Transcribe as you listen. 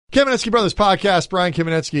Kamenetzky Brothers Podcast, Brian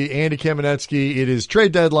Kamenetzky, Andy Kamenetzky. It is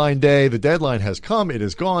trade deadline day. The deadline has come. It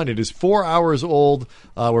is gone. It is 4 hours old.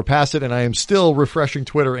 We're past it, and I am still refreshing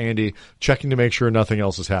Twitter, Andy, checking to make sure nothing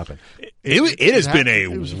else has happened. It has been a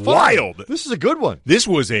wild. This is a good one. This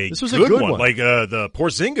was a good one. Like the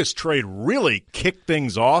Porzingis trade really kicked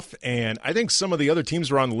things off, and I think some of the other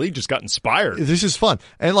teams around the league just got inspired. This is fun.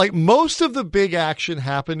 And like most of the big action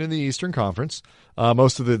happened in the Eastern Conference.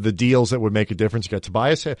 Most of the deals that would make a difference. You got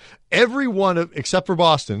Tobias. Every one of, except for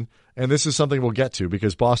Boston, and this is something we'll get to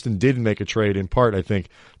because Boston did make a trade in part, I think,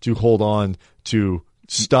 to hold on to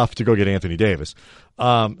stuff to go get Anthony Davis.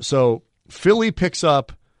 So Philly picks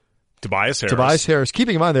up Tobias Harris.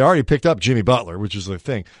 Keeping in mind they already picked up Jimmy Butler, which is the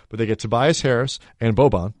thing, but they get Tobias Harris and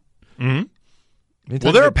Boban. Mm-hmm.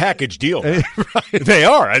 Well, they're a package deal. Right. They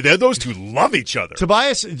are. Those two love each other.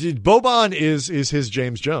 Boban is his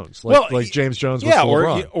James Jones, like James Jones was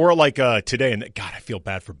LeBron. Or like today, and God, I feel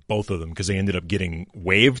bad for both of them because they ended up getting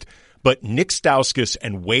waived. But Nick Stauskas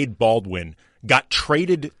and Wade Baldwin got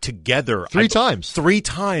traded together three times,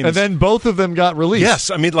 and then both of them got released. Yes,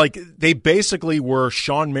 I mean, like they basically were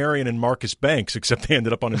Sean Marion and Marcus Banks, except they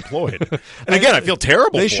ended up unemployed. And again, I feel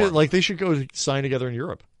terrible. They should go sign together in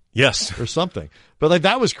Europe. Yes. Or something. But like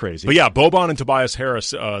that was crazy. But yeah, Boban and Tobias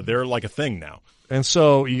Harris, they're like a thing now. And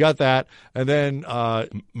so you got that. And then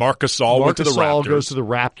Marc Gasol went to the Raptors. Goes to the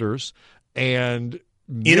Raptors. And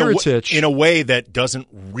Mirotic. In a way that doesn't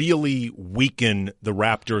really weaken the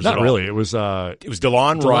Raptors at all. Not really. It was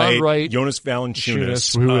DeLon Wright, Jonas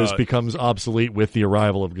Valanciunas. Who becomes obsolete with the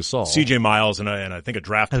arrival of Gasol. CJ Miles and I think a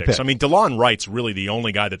draft pick. So, I mean, DeLon Wright's really the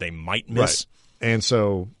only guy that they might miss. Right. And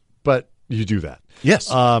so, but you do that. Yes.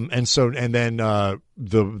 And then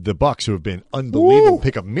the Bucks, who have been unbelievable,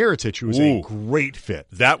 pick up Mirotic, who was a great fit.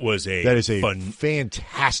 That is a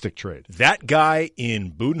fantastic trade. That guy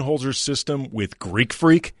in Budenholzer's system with Greek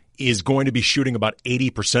Freak is going to be shooting about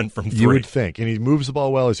 80% from three. You would think. And he moves the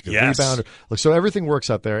ball well. He's a good rebounder. So everything works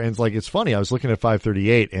out there. And it's funny. I was looking at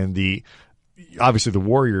 538 and obviously the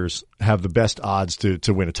Warriors have the best odds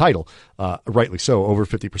to win a title, rightly so, over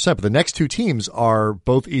 50%. But the next two teams are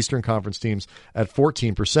both Eastern Conference teams at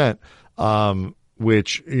 14%,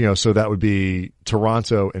 which, so that would be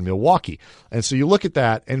Toronto and Milwaukee. And so you look at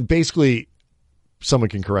that, and basically someone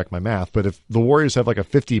can correct my math, but if the Warriors have like a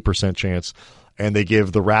 50% chance and they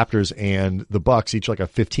give the Raptors and the Bucks each like a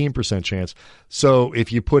 15% chance, so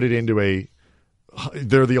if you put it into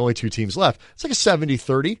they're the only two teams left, it's like a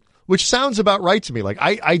 70-30. Which sounds about right to me. Like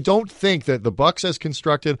I don't think that the Bucks as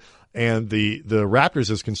constructed and the Raptors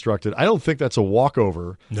as constructed, I don't think that's a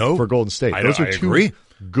walkover for Golden State. Those are two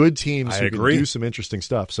good teams who can do some interesting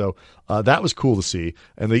stuff. So that was cool to see.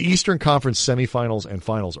 And the Eastern Conference semifinals and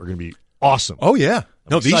finals are going to be awesome. Oh yeah,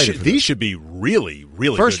 these should be really,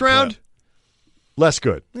 really first good round. Less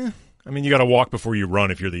good. Yeah. I mean, you got to walk before you run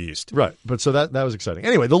if you're the East, right? But so that was exciting.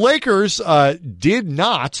 Anyway, the Lakers did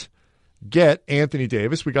not get Anthony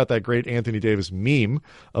Davis. We got that great Anthony Davis meme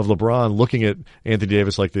of LeBron looking at Anthony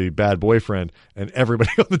Davis like the bad boyfriend and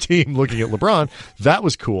everybody on the team looking at LeBron. That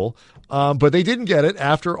was cool. But they didn't get it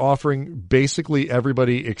after offering basically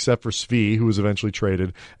everybody except for Svi, who was eventually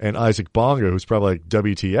traded, and Isaac Bonga, who's probably like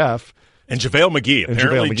WTF. And JaVale McGee.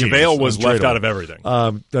 Apparently JaVale was left out of everything.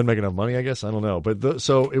 Doesn't make enough money, I guess. I don't know. But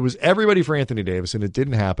so it was everybody for Anthony Davis, and it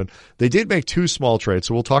didn't happen. They did make two small trades,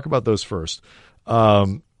 so we'll talk about those first.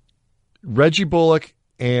 Reggie Bullock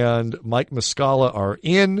and Mike Muscala are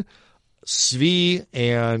in. Svi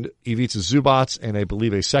and Ivica Zubac and I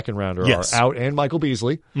believe a second rounder are out, and Michael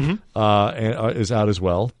Beasley is out as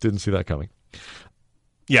well. Didn't see that coming.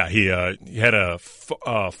 Yeah, he had a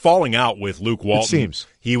falling out with Luke Walton. It seems.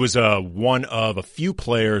 He was one of a few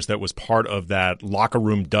players that was part of that locker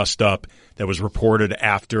room dust-up that was reported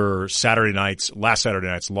after last Saturday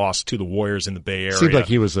night's loss to the Warriors in the Bay Area. Seemed like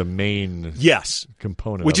he was a main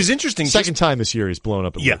component. Which is interesting. Second time this year he's blown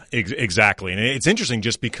up. Exactly. And it's interesting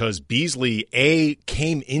just because Beasley,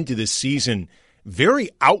 came into this season very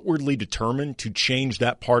outwardly determined to change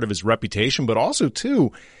that part of his reputation, but also,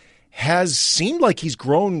 too, has seemed like he's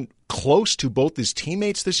grown close to both his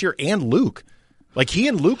teammates this year and Luke. Like he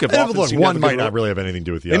and Luke have often seen one might not really have anything to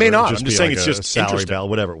do with the other. They may not. I'm just saying it's just salary battle,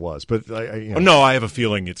 whatever it was. But no, I have a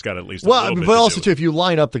feeling it's got at least a little bit but also to do too, if you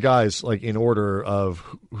line up the guys like in order of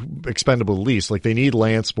expendable least, like they need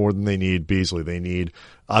Lance more than they need Beasley. They need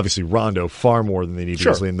obviously Rondo far more than they need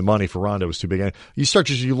Beasley, and the money for Rondo was too big. And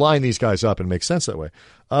you line these guys up and it makes sense that way.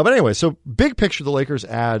 But anyway, so big picture, the Lakers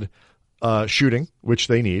add shooting, which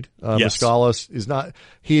they need. Yes. Muscala is not.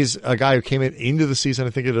 He's a guy who came into the season,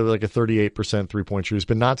 I think, at like a 38% 3-point shooter. He's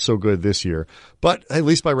been not so good this year, but at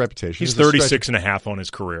least by reputation, he's 36.5 on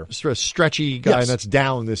his career. A stretchy guy, and that's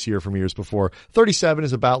down this year from years before. 37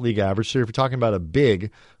 is about league average. So if you're talking about a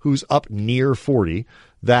big who's up near 40,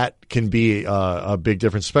 that can be a big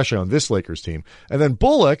difference, especially on this Lakers team. And then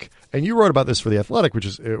Bullock, and you wrote about this for The Athletic,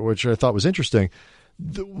 which I thought was interesting.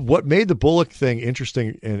 What made the Bullock thing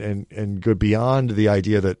interesting and good beyond the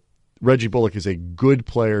idea that Reggie Bullock is a good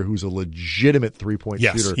player who's a legitimate 3-point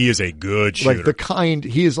shooter. Yes, he is a good shooter. Like the kind,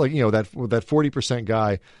 he is like, that 40%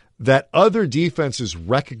 guy that other defenses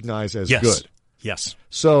recognize as good. Yes.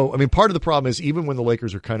 So, I mean, part of the problem is even when the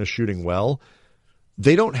Lakers are kind of shooting well,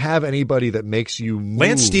 they don't have anybody that makes you move.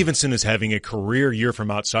 Lance Stevenson is having a career year from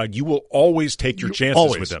outside. You will always take your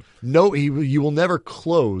chances with him. No, you will never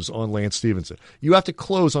close on Lance Stevenson. You have to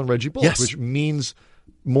close on Reggie Bullock, which means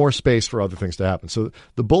more space for other things to happen. So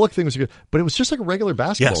the Bullock thing was good, but it was just like a regular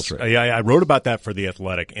basketball trade. Yeah, I wrote about that for The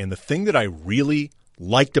Athletic, and the thing that I really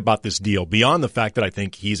liked about this deal, beyond the fact that I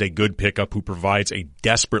think he's a good pickup who provides a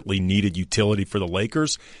desperately needed utility for the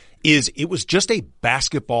Lakers, is it was just a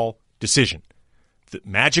basketball decision. The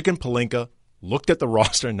Magic and Pelinka looked at the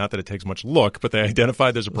roster, not that it takes much look, but they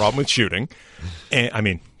identified there's a problem with shooting. And I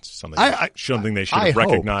mean, something they should have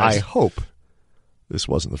recognized. I hope this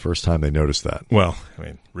wasn't the first time they noticed that. Well, I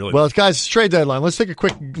mean, really. Well, guys, it's trade deadline. Let's take a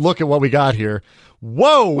quick look at what we got here.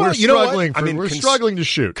 Whoa, we're struggling. We're struggling to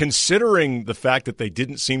shoot. Considering the fact that they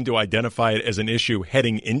didn't seem to identify it as an issue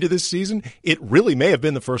heading into this season, it really may have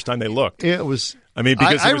been the first time they looked. It was. I mean,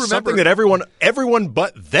 because it was something that everyone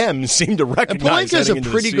but them seemed to recognize. And Pelinka's a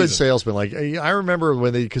pretty good salesman. Like I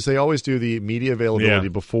remember because they always do the media availability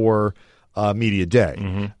before media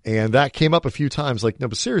day, and that came up a few times. Like, no,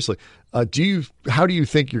 but seriously, how do you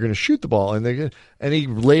think you're going to shoot the ball? And he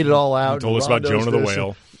laid it all out. He told us about Jonah the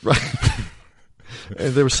Whale, right?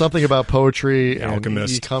 And there was something about poetry and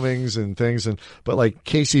Alchemist. E. Cummings and things, but like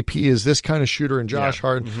KCP is this kind of shooter, and Josh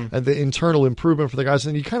Hart, and the internal improvement for the guys,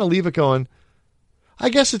 and you kind of leave it going. I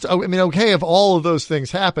guess it's, okay if all of those things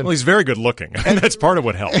happen. Well, he's very good looking, and that's part of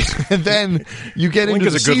what helps. And then you get into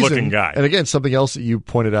the season. Pelinka's a good looking guy. And again, something else that you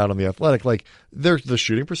pointed out on The Athletic, like the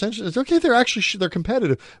shooting percentage, it's okay. They're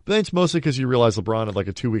competitive, but then it's mostly because you realize LeBron had like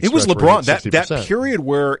a 2 week. It was LeBron. That period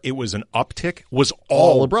where it was an uptick was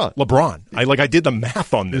all LeBron. I did the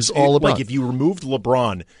math on this. It was all LeBron. Like if you removed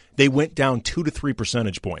LeBron, they went down 2 to 3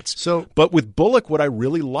 percentage points. So, but with Bullock, what I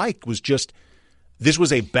really liked was just this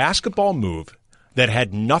was a basketball move that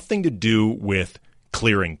had nothing to do with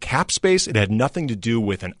clearing cap space. It had nothing to do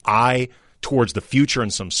with an eye towards the future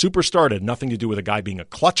and some superstar. It had nothing to do with a guy being a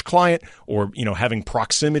clutch client or, having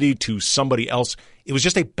proximity to somebody else. It was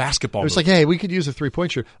just a basketball move. It's like, hey, we could use a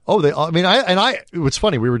 3-point shooter. It's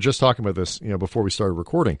funny. We were just talking about this, before we started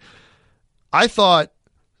recording. I thought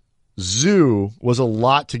Zoo was a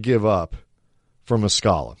lot to give up from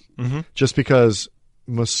Muscala, just because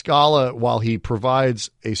Muscala, while he provides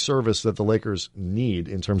a service that the Lakers need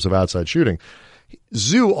in terms of outside shooting,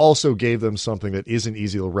 Zoo also gave them something that isn't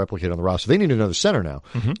easy to replicate on the roster. They need another center now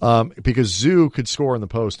because Zoo could score in the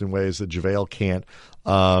post in ways that JaVale can't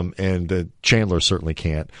and that Chandler certainly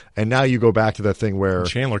can't. And now you go back to that thing where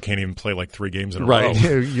Chandler can't even play like 3 games in a row. Right.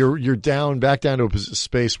 You're back down to a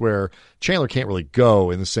space where Chandler can't really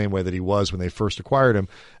go in the same way that he was when they first acquired him.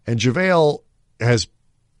 And JaVale has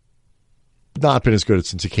not been as good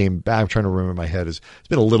since he came back. I'm trying to remember in my head. It's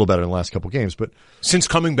been a little better in the last couple of games, but since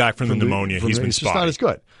coming back from the pneumonia, he's been spotty. Just not as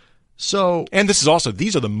good. So, and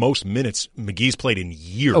these are the most minutes McGee's played in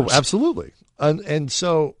years. Oh, absolutely. And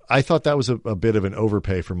so I thought that was a bit of an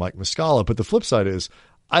overpay for Mike Muscala. But the flip side is,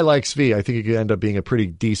 I like Svi. I think he could end up being a pretty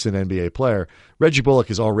decent NBA player. Reggie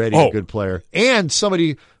Bullock is already a good player and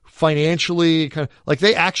somebody financially kind of like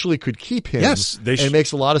they actually could keep him. Yes, and it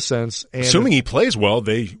makes a lot of sense. And assuming he plays well,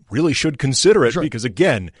 they really should consider it because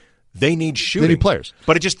again, they need shooting. They need players.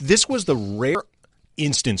 But this was the rare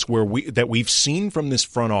instance where we've seen from this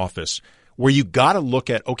front office where you got to look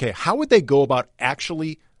at, okay, how would they go about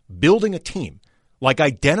actually building a team, like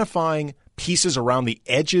identifying pieces around the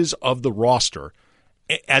edges of the roster,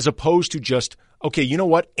 as opposed to just, okay, you know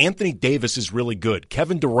what? Anthony Davis is really good.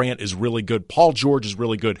 Kevin Durant is really good. Paul George is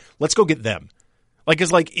really good. Let's go get them.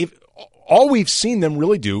 If all we've seen them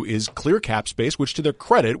really do is clear cap space, which to their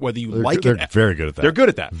credit, whether you like it. They're very good at that. They're good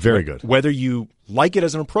at that. Very good. Whether you like it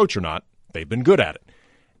as an approach or not, they've been good at it.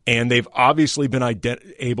 And they've obviously been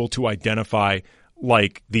able to identify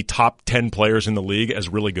like the top 10 players in the league as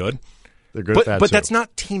really good. They're good at that, but too. That's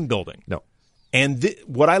not team building. No. And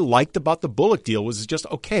what I liked about the Bullock deal was just,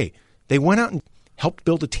 okay, they went out and helped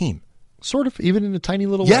build a team. Sort of, even in a tiny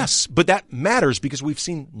little way. Yes, but that matters because we've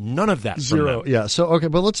seen none of that. Zero. Yeah. So okay,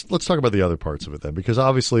 but let's talk about the other parts of it then, because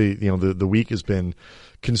obviously the week has been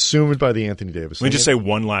consumed by the Anthony Davis. Let me just say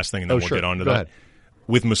one last thing, and then we'll get on to that. Ahead.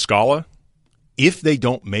 With Muscala, if they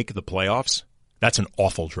don't make the playoffs, that's an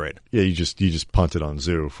awful trade. Yeah, you just punted on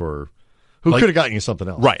Zoo for who could have gotten you something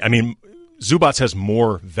else. Right. I mean, Zubats has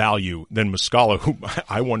more value than Muscala, who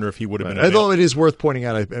I wonder if he would have been. Although it is worth pointing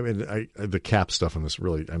out, the cap stuff on this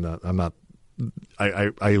really,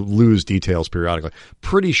 I lose details periodically.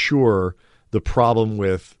 Pretty sure the problem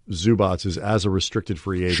with Zubats is as a restricted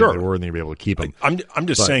free agent, they weren't going to be able to keep him. I'm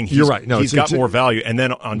just saying you're right. No, he's got more value, and then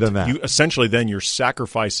that. Then you're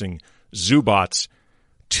sacrificing Zubats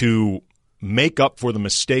to make up for the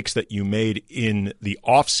mistakes that you made in the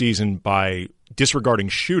offseason by disregarding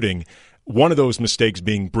shooting. One of those mistakes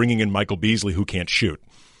being bringing in Michael Beasley, who can't shoot.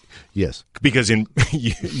 Yes, because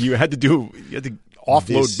you had to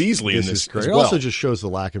offload Beasley in this as well. It also just shows the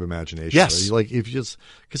lack of imagination. Yes,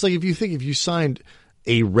 if you signed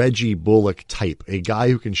a Reggie Bullock type, a guy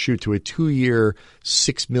who can shoot, to a 2-year,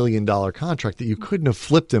 $6 million contract, that you couldn't have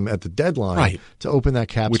flipped him at the deadline to open that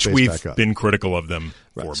cap space back up. Which we've been critical of them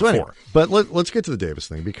for before. Anyway, but let's get to the Davis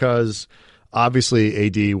thing, because obviously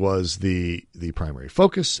AD was the primary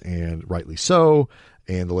focus, and rightly so,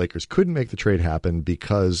 and the Lakers couldn't make the trade happen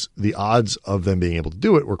because the odds of them being able to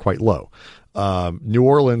do it were quite low. New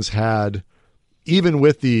Orleans had, even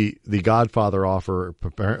with the Godfather offer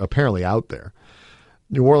apparently out there,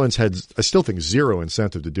 New Orleans had, I still think, zero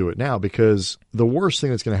incentive to do it now, because the worst thing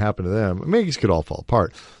that's going to happen to them, maybe this could all fall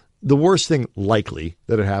apart. The worst thing likely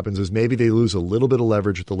that it happens is maybe they lose a little bit of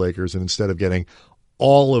leverage with the Lakers, and instead of getting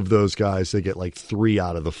all of those guys, they get like 3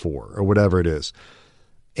 out of the 4 or whatever it is.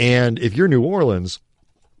 And if you're New Orleans,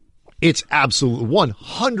 it's absolutely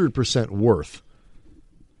 100% worth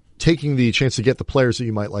taking the chance to get the players that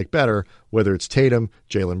you might like better, whether it's Tatum,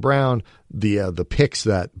 Jaylen Brown, the picks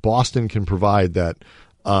that Boston can provide that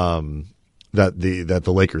the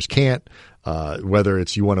Lakers can't. Whether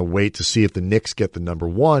it's you want to wait to see if the Knicks get the number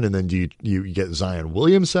 1, and then do you get Zion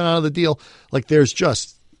Williamson out of the deal? Like, there's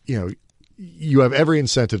just, you have every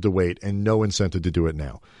incentive to wait and no incentive to do it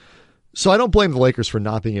now. So I don't blame the Lakers for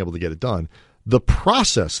not being able to get it done. The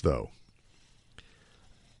process, though,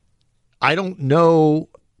 I don't know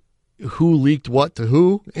who leaked what to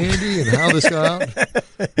who, Andy, and how this got out.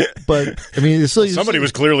 But I mean, somebody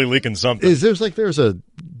was clearly leaking something. There's a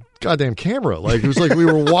goddamn camera. Like, it was like we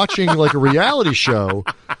were watching like a reality show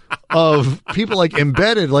of people like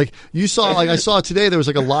embedded. Like, you saw, like I saw today, there was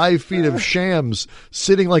like a live feed of Shams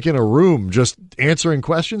sitting like in a room just answering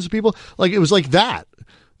questions to people. Like, it was like that.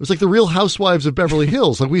 It was like the Real Housewives of Beverly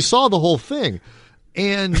Hills. Like, we saw the whole thing.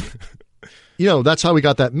 And, that's how we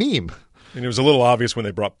got that meme. And it was a little obvious when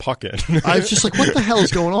they brought Puck in. I was just like, what the hell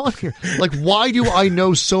is going on here? Like, why do I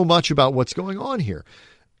know so much about what's going on here?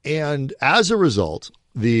 And as a result,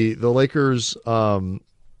 the Lakers,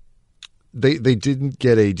 they didn't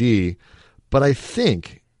get AD, but I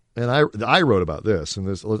think, and I wrote about this, and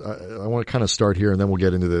this, I want to kind of start here, and then we'll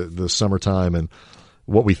get into the summertime and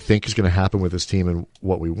what we think is going to happen with this team and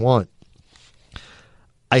what we want.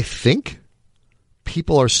 I think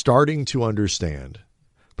people are starting to understand,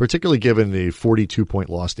 particularly given the 42-point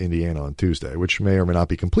loss to Indiana on Tuesday, which may or may not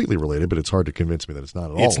be completely related, but it's hard to convince me that it's not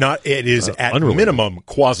at all. It's not. It is at unrelated. Minimum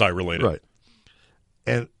quasi-related. Right.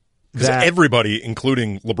 And because everybody,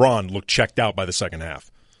 including LeBron, looked checked out by the second half.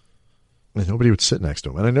 And nobody would sit next to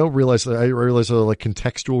him. And I realize there are like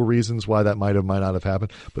contextual reasons why that might not have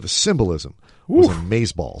happened, but the symbolism was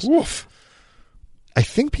amazeballs. Oof. I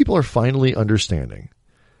think people are finally understanding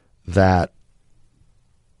that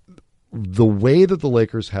the way that the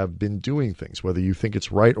Lakers have been doing things, whether you think it's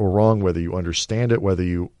right or wrong, whether you understand it, whether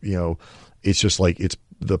it's just like it's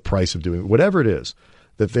the price of doing whatever it is,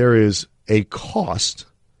 that there is a cost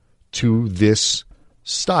to this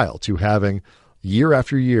style, to having year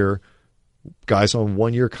after year guys on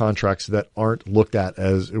 1-year contracts that aren't looked at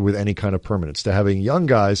as with any kind of permanence, to having young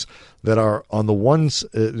guys that are on the ones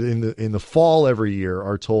in the fall every year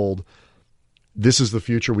are told, this is the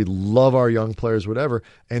future. We love our young players, whatever.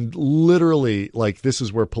 And literally, like, this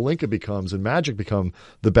is where Pelinka becomes and Magic become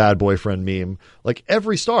the bad boyfriend meme. Like,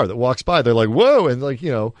 every star that walks by, they're like, whoa. And like,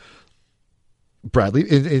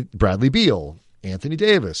 Bradley Beal, Anthony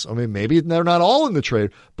Davis. I mean, maybe they're not all in the trade,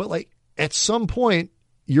 but like at some point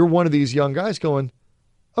you're one of these young guys going,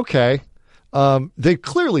 okay, they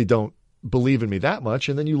clearly don't believe in me that much.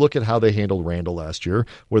 And then you look at how they handled Randall last year,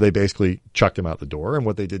 where they basically chucked him out the door, and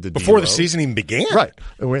what they did to before D'Lo. The season even began. Right.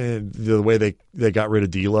 And the way they got rid of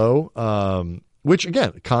D'Lo, which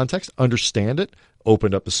again, context, understand it,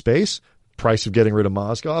 opened up the space, price of getting rid of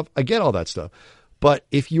Mozgov. I get all that stuff. But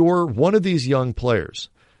if you're one of these young players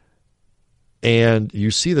and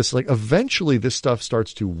you see this, like eventually this stuff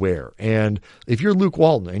starts to wear. And if you're Luke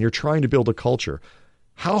Walton and you're trying to build a culture,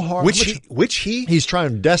 how hard? He's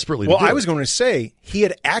trying desperately to do. Well, I was going to say he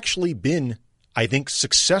had actually been, I think,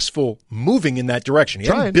 successful moving in that direction. He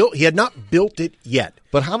had not built it yet.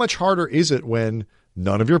 But how much harder is it when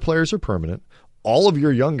none of your players are permanent? All of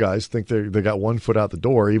your young guys think they got one foot out the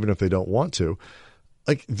door, even if they don't want to.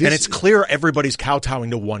 Like this, and it's clear everybody's kowtowing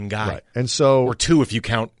to one guy, right. And so, or two if you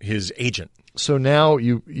count his agent. So now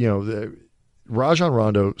Rajon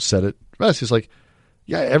Rondo said it best. He's like,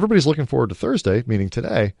 yeah, everybody's looking forward to Thursday, meaning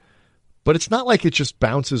today, but it's not like it just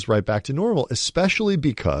bounces right back to normal, especially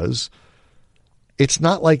because it's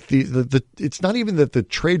not like it's not even that the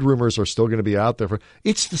trade rumors are still going to be out there.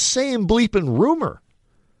 It's the same bleeping rumor.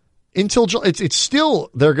 Until it's still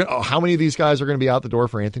they're going. Oh, how many of these guys are going to be out the door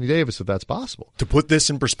for Anthony Davis if that's possible? To put this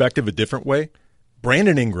in perspective a different way,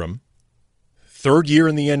 Brandon Ingram, third year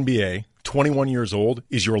in the NBA, 21 years old,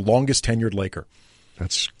 is your longest tenured Laker.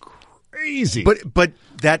 That's crazy. But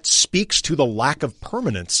that speaks to the lack of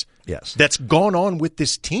permanence. Yes, that's gone on with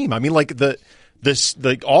this team. I mean, like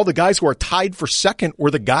all the guys who are tied for second were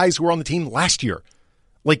the guys who were on the team last year.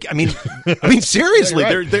 Like, I mean, seriously,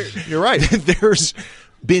 you're right. There's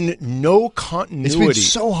been no continuity. It's been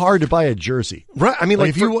so hard to buy a jersey. Right. I mean,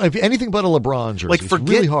 if anything but a LeBron jersey, it's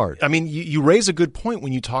really hard. I mean, you raise a good point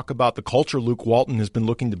when you talk about the culture Luke Walton has been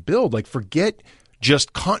looking to build. Like, forget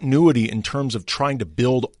just continuity in terms of trying to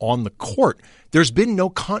build on the court. There's been no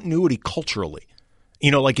continuity culturally,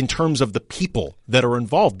 like in terms of the people that are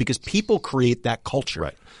involved, because people create that culture.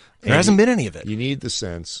 Right. There hasn't been any of it. You need the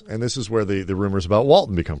sense, and this is where the rumors about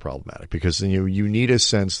Walton become problematic, because you need a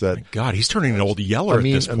sense that my God, he's turning an old yeller at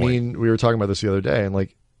this point. I mean, we were talking about this the other day, and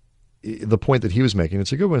like the point that he was making,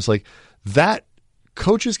 it's a good one. It's like that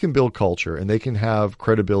coaches can build culture and they can have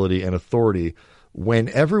credibility and authority when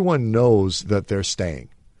everyone knows that they're staying.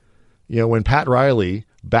 When Pat Riley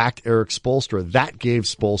backed Eric Spoelstra, that gave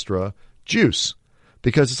Spoelstra juice,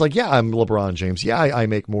 because it's like, yeah, I'm LeBron James. Yeah, I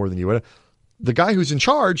make more than you. The guy who's in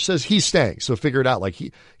charge says he's staying, so figure it out. Like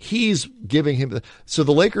he's giving him. So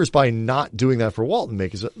the Lakers, by not doing that for Walton,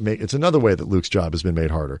 it's another way that Luke's job has been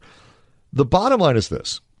made harder. The bottom line is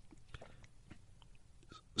this: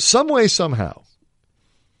 some way, somehow,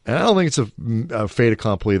 and I don't think it's a fait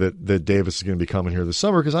accompli that Davis is going to be coming here this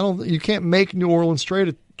summer, because you can't make New Orleans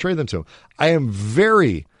trade them to him. I am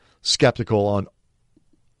very skeptical on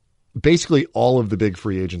basically all of the big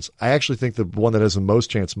free agents. I actually think the one that has the most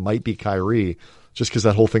chance might be Kyrie, just because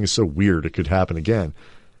that whole thing is so weird. It could happen again.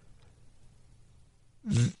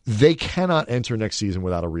 They cannot enter next season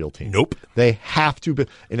without a real team. Nope. They have to be.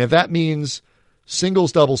 And if that means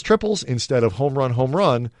singles, doubles, triples instead of home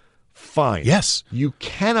run, fine. Yes. You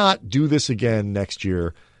cannot do this again next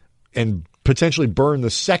year and potentially burn the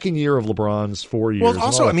second year of LeBron's 4 years. Well,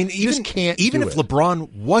 also, I mean, even if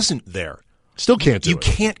LeBron wasn't there, still can't do it. You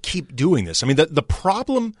can't keep doing this. I mean, the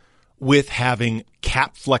problem with having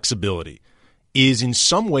cap flexibility is in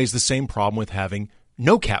some ways the same problem with having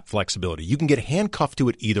no cap flexibility. You can get handcuffed to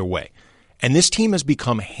it either way. And this team has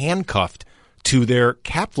become handcuffed to their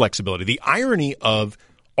cap flexibility. The irony of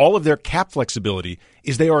all of their cap flexibility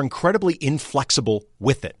is they are incredibly inflexible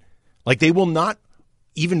with it. Like, they will not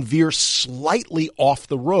even veer slightly off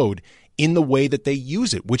the road in the way that they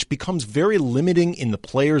use it, which becomes very limiting in the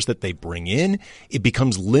players that they bring in. It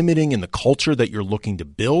becomes limiting in the culture that you're looking to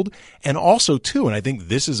build. And also, too, and I think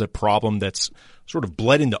this is a problem that's sort of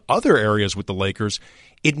bled into other areas with the Lakers,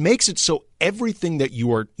 it makes it so everything that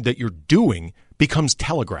you're doing becomes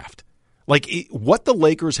telegraphed. Like, what the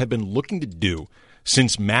Lakers have been looking to do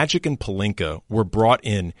since Magic and Pelinka were brought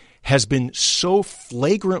in has been so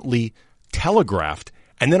flagrantly telegraphed.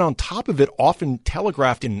 And then on top of it, often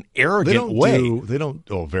telegraphed in an arrogant way.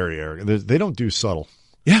 Very arrogant. They don't do subtle.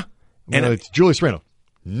 Yeah. It's Julius Randle.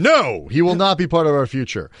 No, he will not be part of our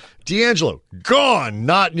future. D'Angelo, gone.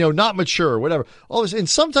 Not mature, whatever. All this, and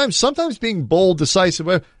sometimes being bold,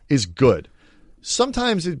 decisive is good.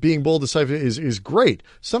 Sometimes being bold, decisive is great.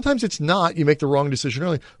 Sometimes it's not. You make the wrong decision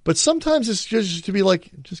early. But sometimes it's just to be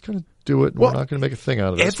like, just kind of do it. We're not going to make a thing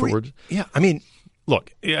out of this. Yeah, I mean,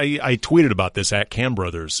 look, I tweeted about this at Cam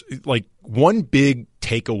Brothers. Like, one big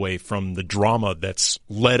takeaway from the drama that's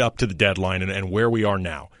led up to the deadline and where we are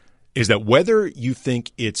now is that whether you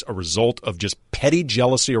think it's a result of just petty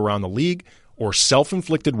jealousy around the league or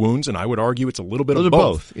self-inflicted wounds, and I would argue it's a little bit of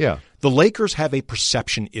both. Yeah. The Lakers have a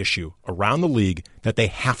perception issue around the league that they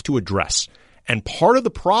have to address. And part of the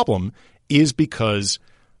problem is because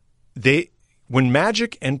when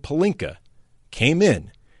Magic and Pelinka came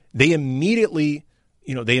in, they immediately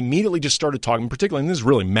just started talking, particularly, and this is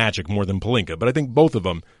really Magic more than Pelinka, but I think both of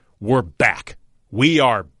them were back. We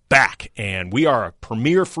are back, and we are a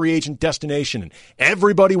premier free agent destination, and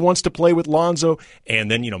everybody wants to play with Lonzo.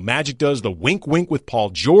 And then, Magic does the wink-wink with Paul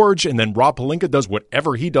George, and then Rob Pelinka does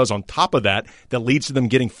whatever he does on top of that leads to them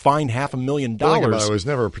getting fined $500,000. Pelinka was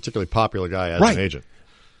never a particularly popular guy as an agent.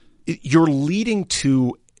 You're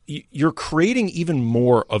creating even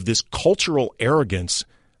more of this cultural arrogance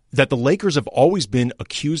that the Lakers have always been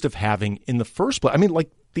accused of having in the first place. I mean,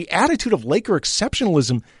 the attitude of Laker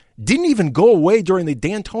exceptionalism didn't even go away during the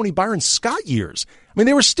D'Antoni, Byron Scott years. I mean,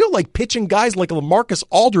 they were still pitching guys like LaMarcus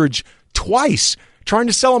Aldridge twice, trying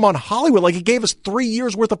to sell him on Hollywood. It gave us 3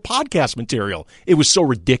 years worth of podcast material. It was so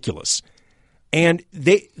ridiculous. And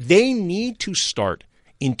they need to start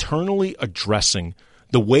internally addressing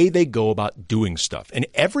the way they go about doing stuff. And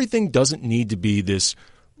everything doesn't need to be this,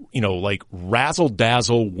 razzle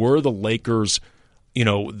dazzle, we're the Lakers,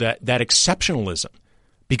 that exceptionalism.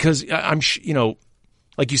 Because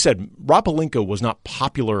like you said, Rob Pelinka was not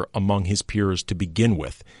popular among his peers to begin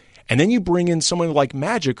with. And then you bring in someone like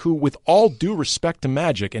Magic, who, with all due respect to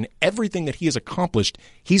Magic and everything that he has accomplished,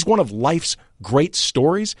 he's one of life's great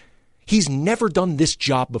stories. He's never done this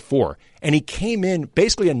job before. And he came in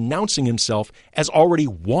basically announcing himself as already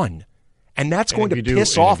won. And that's going to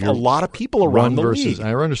piss off a lot of people around the league.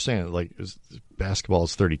 I understand, basketball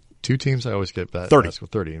is 32 teams. I always get that. 30. Basketball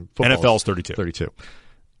 30. And football NFL is 32. 32.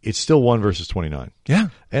 It's still 1 versus 29. Yeah.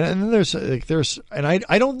 And then there's and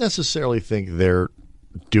I don't necessarily think they're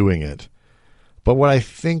doing it. But what I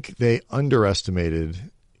think they underestimated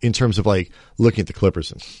in terms of looking at the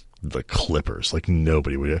Clippers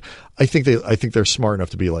nobody would. I think they're smart enough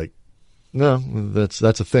to be no, that's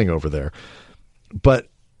a thing over there. But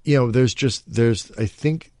I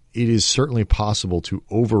think it is certainly possible to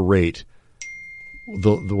overrate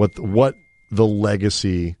what the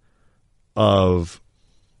legacy of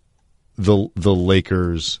the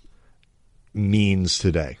Lakers means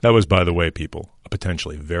today. That was, by the way, people, a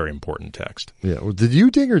potentially very important text. Yeah. Well, did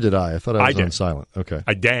you ding or did I? I thought I was on silent. Okay.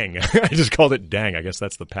 I dang. I just called it dang. I guess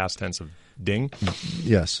that's the past tense of ding.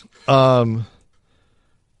 Yes. I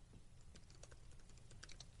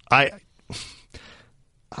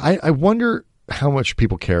wonder how much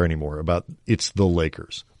people care anymore about it's the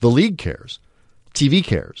Lakers. The league cares. TV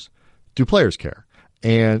cares. Do players care?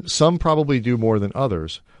 And some probably do more than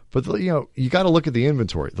others. But, you got to look at the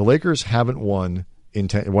inventory. The Lakers haven't won a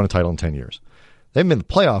title in 10 years. They've been in the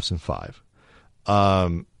playoffs in 5.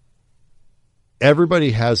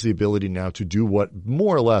 Everybody has the ability now to do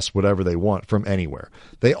more or less whatever they want from anywhere.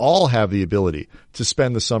 They all have the ability to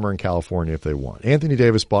spend the summer in California if they want. Anthony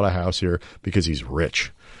Davis bought a house here because he's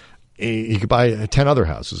rich. He could buy 10 other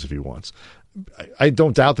houses if he wants. I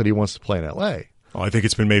don't doubt that he wants to play in L.A. Oh, I think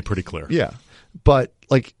it's been made pretty clear. Yeah. But,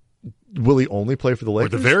 will he only play for the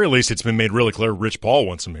Lakers? Or at the very least, it's been made really clear Rich Paul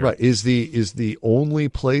wants him here. Right. Is the only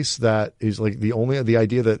place that is the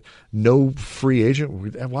idea that no free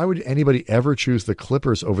agent, why would anybody ever choose the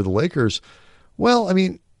Clippers over the Lakers? Well,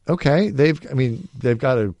 okay, they've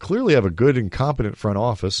got to clearly have a good and competent front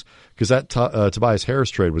office because that Tobias Harris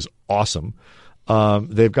trade was awesome.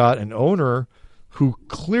 They've got an owner who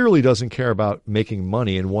clearly doesn't care about making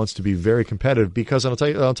money and wants to be very competitive because I'll tell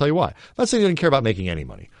you why. I'm not saying he doesn't care about making any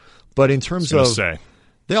money. But in terms of,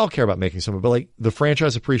 they all care about making something. But the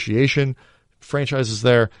franchise appreciation, franchise is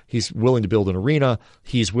there. He's willing to build an arena.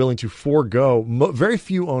 He's willing to forego. Very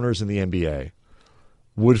few owners in the NBA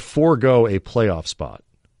would forego a playoff spot,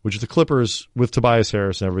 which the Clippers with Tobias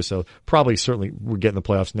Harris and everybody said certainly would get in the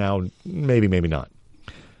playoffs now. Maybe not,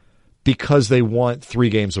 because they want 3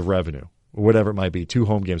 games of revenue or whatever it might be, 2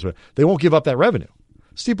 home games. They won't give up that revenue.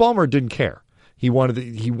 Steve Ballmer didn't care. He'd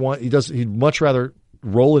much rather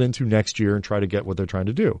roll it into next year and try to get what they're trying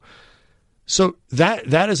to do. So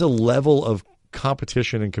that is a level of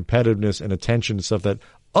competition and competitiveness and attention and stuff that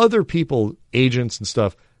other people, agents and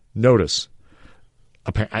stuff, notice.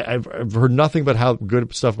 I've heard nothing but how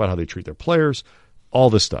good stuff about how they treat their players, all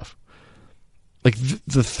this stuff.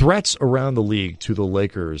 The threats around the league to the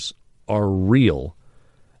Lakers are real,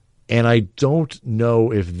 and I don't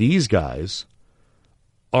know if these guys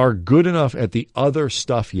are good enough at the other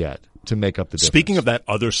stuff yet to make up the difference. Speaking of that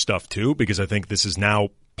other stuff, too, because I think this is now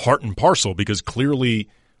part and parcel, because clearly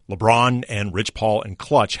LeBron and Rich Paul and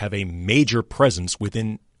Clutch have a major presence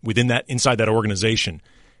within that, inside that organization.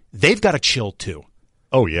 They've got to chill, too.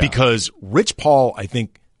 Oh, yeah. Because Rich Paul, I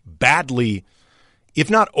think, badly, if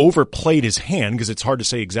not overplayed his hand, because it's hard to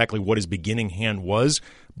say exactly what his beginning hand was,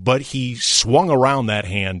 but he swung around that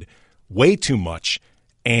hand way too much.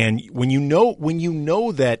 And when you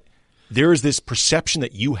know that there is this perception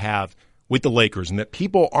that you have with the Lakers and that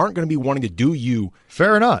people aren't going to be wanting to do you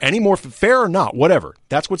fair or not anymore. Fair or not, whatever.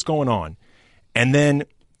 That's what's going on. And then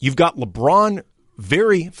you've got LeBron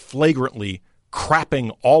very flagrantly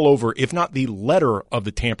crapping all over, if not the letter of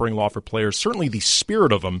the tampering law for players, certainly the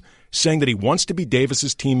spirit of them, saying that he wants to be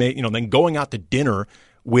Davis's teammate, then going out to dinner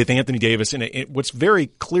with Anthony Davis. And what's very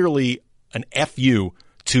clearly an FU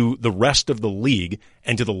to the rest of the league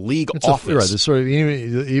and to the league office. Right. It's sort of,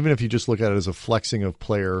 even if you just look at it as a flexing of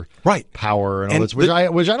player power and all this, which I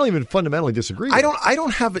don't even fundamentally disagree with. I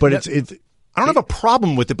don't have a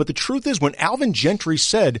problem with it, but the truth is when Alvin Gentry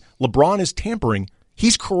said LeBron is tampering,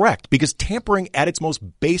 he's correct, because tampering at its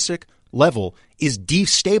most basic level is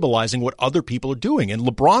destabilizing what other people are doing. And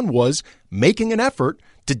LeBron was making an effort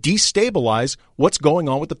to destabilize what's going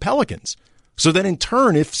on with the Pelicans. So then in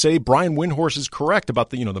turn, if, say, Brian Windhorst is correct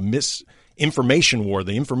about the misinformation war,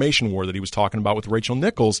 the information war that he was talking about with Rachel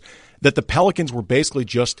Nichols, that the Pelicans were basically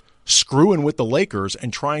just screwing with the Lakers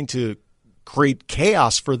and trying to create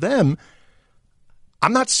chaos for them,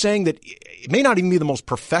 I'm not saying that it may not even be the most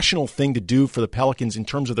professional thing to do for the Pelicans in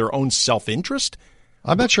terms of their own self-interest.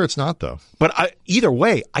 I'm not sure it's not, though. But either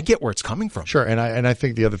way, I get where it's coming from. Sure, and I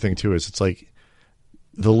think the other thing, too, is it's like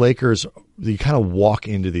the Lakers, you kind of walk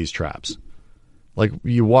into these traps. Like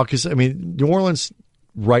you walk, because New Orleans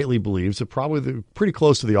rightly believes that probably pretty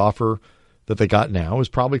close to the offer that they got now is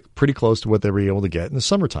probably pretty close to what they were able to get in the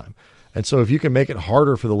summertime. And so if you can make it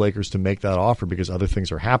harder for the Lakers to make that offer because other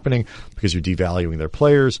things are happening, because you're devaluing their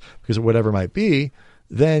players, because of whatever it might be,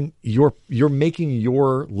 then you're making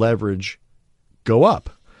your leverage go up.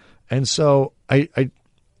 And so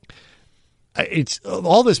it's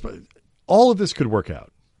all of this could work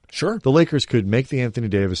out. Sure. The Lakers could make the Anthony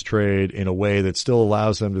Davis trade in a way that still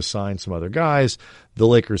allows them to sign some other guys. The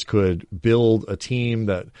Lakers could build a team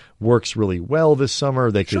that works really well this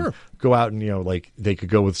summer. They could go out and, they could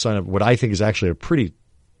go with sign up what I think is actually a pretty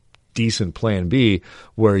decent plan B,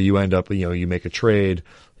 where you end up, you make a trade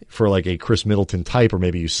for like a Chris Middleton type, or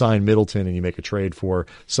maybe you sign Middleton and you make a trade for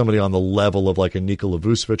somebody on the level of like a Nikola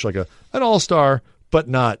Vucevic, like an all-star, but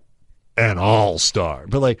not an all-star,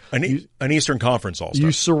 but like an Eastern Conference all-star.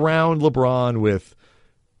 You surround LeBron with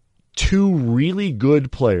two really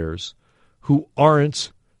good players who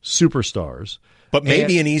aren't superstars, but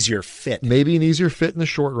maybe an easier fit. Maybe an easier fit in the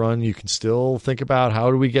short run. You can still think about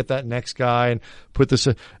how do we get that next guy and put this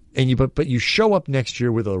but you show up next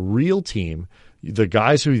year with a real team. The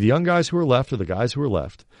young guys who are left are the guys who are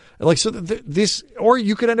left. Like so, or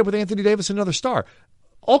you could end up with Anthony Davis, another star.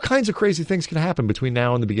 All kinds of crazy things can happen between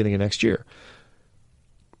now and the beginning of next year.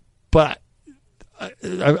 But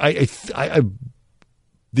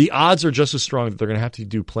the odds are just as strong that they're going to have to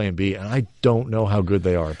do Plan B, and I don't know how good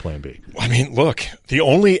they are at Plan B. Look, the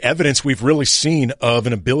only evidence we've really seen of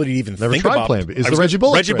an ability to even think about Plan B is the Reggie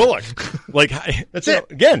Bullock trade. Like that's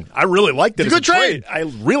it. Again, I really liked it as a trade. I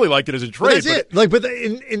really liked it as a trade. That's it. But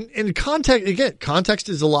in context, again, context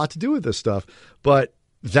is a lot to do with this stuff. But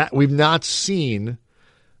that we've not seen.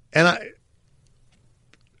 And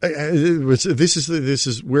this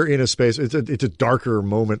is we're in a space. It's a darker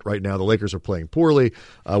moment right now. The Lakers are playing poorly.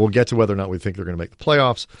 We'll get to whether or not we think they're going to make the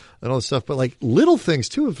playoffs and all this stuff. But like little things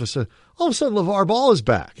too. All of a sudden, LeVar Ball is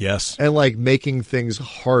back. Yes, and like making things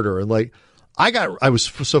harder. And like I was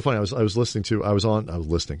so funny. I was listening. I was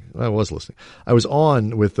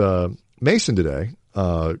on with Mason today.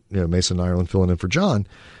 Mason and Ireland filling in for John,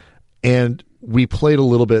 and we played a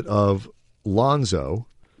little bit of Lonzo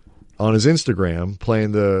on his Instagram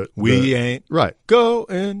playing We ain't right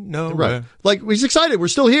going nowhere. Right. Like he's excited. We're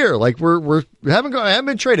still here. Like we haven't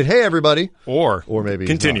been traded. Hey everybody. Or maybe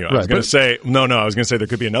continue. I was going to say no. I was going to say there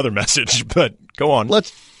could be another message, but go on.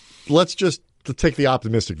 Let's just take the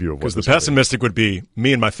optimistic view of what, because the pessimistic would be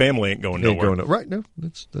me and my family ain't going nowhere. Right. No,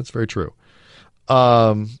 that's very true.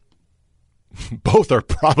 Both are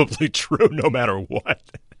probably true no matter what.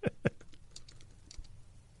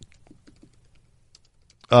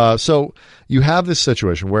 So you have this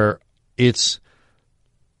situation where it's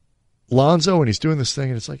Lonzo and he's doing this thing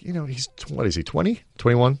and it's like, he's, what is he, 20?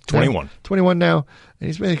 21? 21. 21 now. And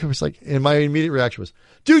he's making it's like, and my immediate reaction was,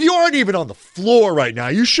 dude, you aren't even on the floor right now.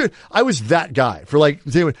 You should. I was that guy for like,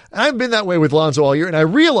 I've been that way with Lonzo all year. And I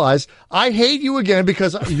realized I hate you again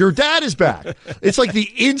because your dad is back. It's like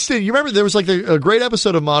the instant, you remember there was like a great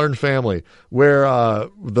episode of Modern Family where,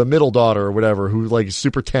 the middle daughter or whatever, who like is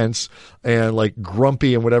super tense and like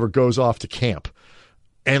grumpy and whatever goes off to camp.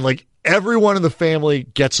 And like everyone in the family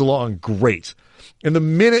gets along great. And the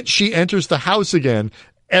minute she enters the house again,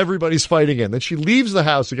 everybody's fighting again. Then she leaves the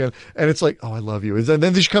house again, and it's like, oh, I love you. And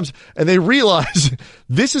then she comes, and they realize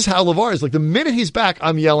this is how LeVar is. Like, the minute he's back,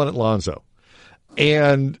 I'm yelling at Lonzo.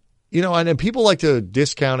 And, you know, and people like to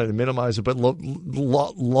discount it and minimize it, but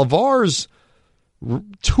LeVar's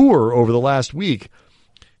tour over the last week,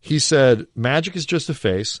 he said, Magic is just a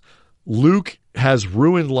face. Luke has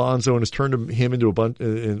ruined Lonzo and has turned him into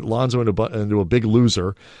into a big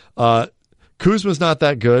loser. Kuzma's not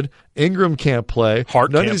that good. Ingram can't play.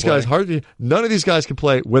 None of these guys can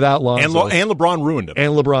play without Lonzo. And LeBron ruined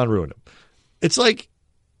him. It's like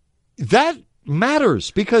that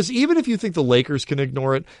matters, because even if you think the Lakers can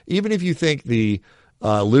ignore it, even if you think the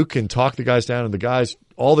Luke can talk the guys down, and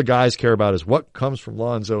all the guys care about is what comes from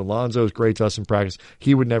Lonzo. Lonzo is great to us in practice.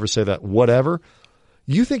 He would never say that. Whatever.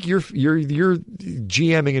 You think you're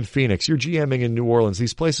GMing in Phoenix, you're GMing in New Orleans,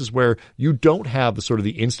 these places where you don't have the sort of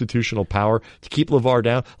the institutional power to keep LeVar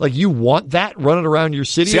down. Like, you want that running around your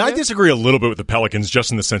city? See, I disagree a little bit with the Pelicans, just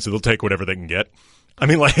in the sense that they'll take whatever they can get. I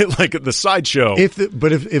mean, like the sideshow. If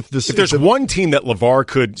there's one team that LeVar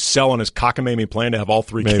could sell on his cockamamie plan to have all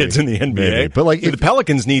three kids in the NBA, but like the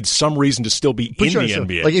Pelicans need some reason to still be in the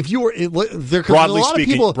NBA. Like, if you were, a lot of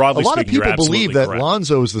people believe that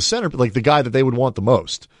Lonzo is the center, like the guy that they would want the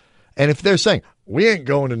most. And if they're saying, we ain't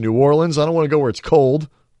going to New Orleans, I don't want to go where it's cold.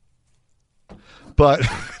 But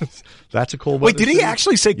that's a cold weather city. Wait, did he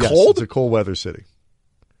actually say yes, cold? It's a cold weather city.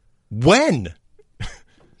 When?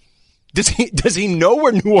 Does he know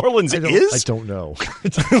where New Orleans is? I don't know.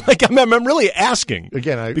 Like, I'm really asking.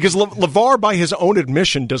 Again, because LeVar, by his own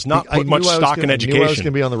admission, does not put much stock in education. I knew I was going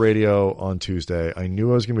to be on the radio on Tuesday. I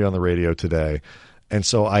knew I was going to be on the radio today. And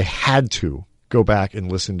so I had to go back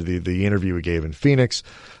and listen to the interview he gave in Phoenix,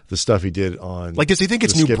 the stuff he did on. Like, does he think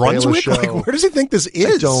it's New Brunswick? Like, where does he think this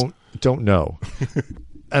is? I don't know.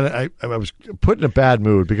 And I was put in a bad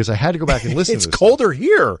mood because I had to go back and listen to this. It's colder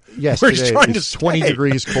here. Yes, today it's 20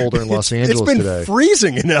 degrees colder in Los Angeles today. It's been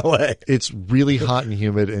freezing in L.A. It's really hot and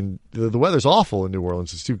humid, and the weather's awful in New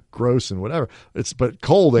Orleans. It's too gross and whatever. But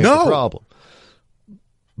cold ain't the problem.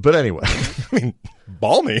 But anyway. I mean,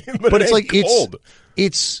 balmy, but it's like cold.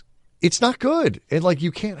 It's not good. And like,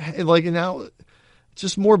 you can't, and like, now it's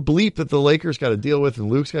just more bleep that the Lakers got to deal with, and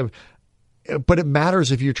Luke's got to, but it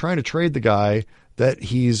matters if you're trying to trade the guy that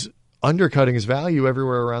he's undercutting his value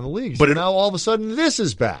everywhere around the league. But now all of a sudden this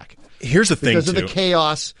is back. Here's the thing, because of the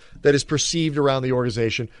chaos that is perceived around the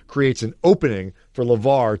organization creates an opening for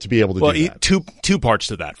LeVar to be able to do that. Two parts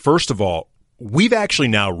to that. First of all, we've actually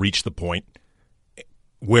now reached the point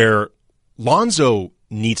where Lonzo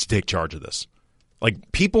needs to take charge of this.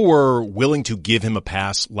 Like, people were willing to give him a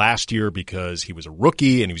pass last year because he was a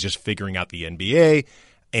rookie and he was just figuring out the NBA,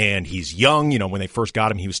 and he's young. You know, when they first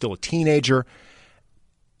got him, he was still a teenager.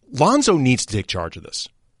 Lonzo needs to take charge of this.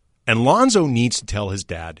 And Lonzo needs to tell his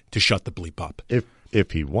dad to shut the bleep up.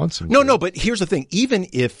 If he wants him to. No, but here's the thing. Even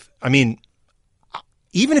if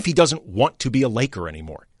he doesn't want to be a Laker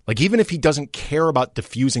anymore, like, even if he doesn't care about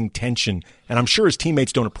diffusing tension, and I'm sure his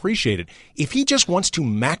teammates don't appreciate it, if he just wants to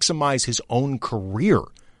maximize his own career,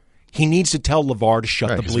 he needs to tell LeVar to shut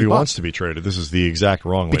the bleep up. If he wants to be traded, this is the exact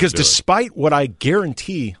wrong way because to do despite what I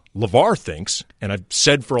guarantee LeVar thinks, and I've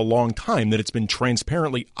said for a long time that it's been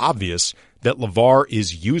transparently obvious that LeVar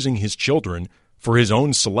is using his children for his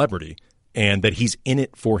own celebrity and that he's in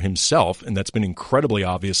it for himself, and that's been incredibly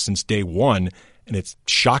obvious since day one, and it's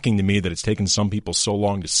shocking to me that it's taken some people so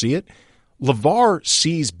long to see it. LeVar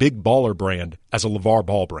sees Big Baller Brand as a LeVar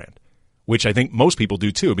Ball brand, which I think most people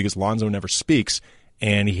do too, because Lonzo never speaks,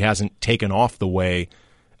 and he hasn't taken off the way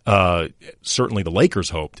certainly the Lakers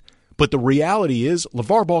hoped. But the reality is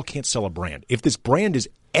LeVar Ball can't sell a brand. If this brand is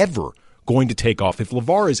ever going to take off, if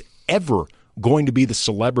LeVar is ever going to be the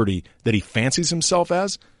celebrity that he fancies himself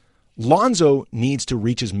as, Lonzo needs to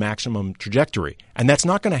reach his maximum trajectory. And that's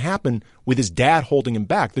not going to happen with his dad holding him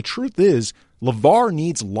back. The truth is, LeVar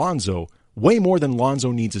needs Lonzo way more than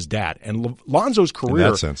Lonzo needs his dad. And Lonzo's career...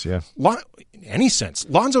 In that sense, yeah. Any sense.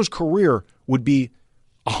 Lonzo's career would be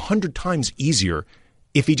 100 times easier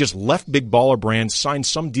if he just left Big Baller Brand, signed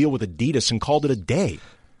some deal with Adidas, and called it a day.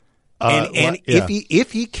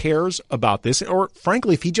 If he cares about this, or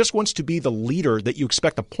frankly, if he just wants to be the leader that you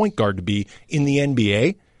expect a point guard to be in the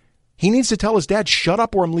NBA, he needs to tell his dad, shut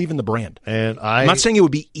up or I'm leaving the brand. And I'm not saying it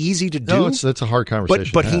would be easy to do. No, that's a hard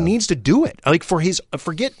conversation. But he needs to do it. Like, for his,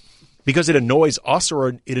 forget because it annoys us or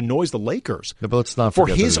it annoys the Lakers. Yeah, but let's not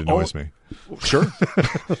forget that it annoys me. Sure.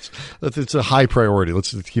 It's a high priority.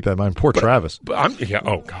 Let's keep that in mind. Poor Travis.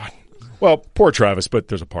 Oh, God. Well, poor Travis, but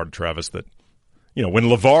there's a part of Travis that when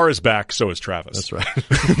LeVar is back, so is Travis. That's right.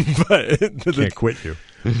 But can't quit you.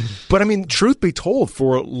 But I mean, truth be told,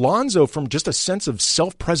 for Lonzo, from just a sense of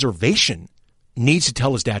self-preservation, needs to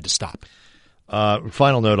tell his dad to stop.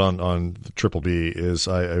 Final note on the Triple B is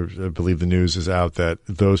I believe the news is out that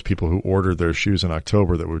those people who ordered their shoes in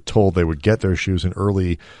October that were told they would get their shoes in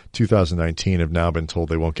early 2019 have now been told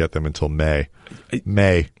they won't get them until May.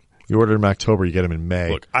 May. You ordered them in October, you get them in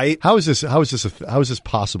May. Look, how is this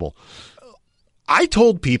possible? I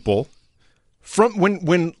told people from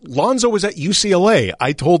when Lonzo was at UCLA,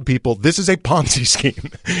 I told people this is a Ponzi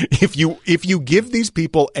scheme. If you give these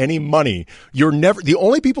people any money, the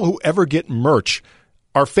only people who ever get merch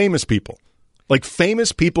are famous people. Like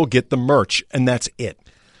famous people get the merch, and that's it.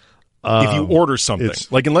 If you order something,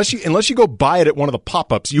 like unless you go buy it at one of the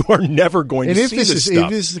pop-ups, you are never going to see this stuff. If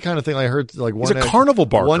this is the kind of thing I heard, like it's a carnival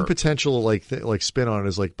barker. One potential like spin on it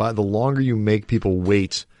is like the longer you make people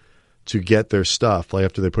wait to get their stuff, like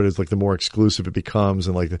after they put it, like the more exclusive it becomes,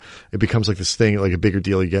 and like it becomes like this thing, like a bigger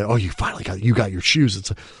deal. You get, oh, you finally got your shoes. It's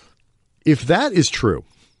like, if that is true,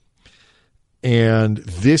 and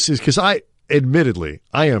this is because I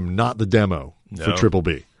am not the demo for Triple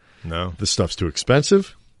B. No, the stuff's too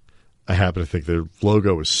expensive. I happen to think their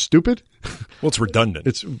logo is stupid. Well, it's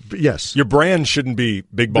redundant. Yes. Your brand shouldn't be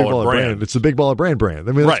Big Baller Brand. It's the Big Baller Brand.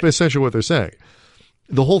 I mean, that's essentially what they're saying.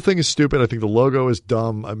 The whole thing is stupid. I think the logo is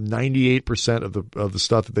dumb. 98% of the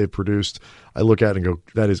stuff that they've produced, I look at it and go,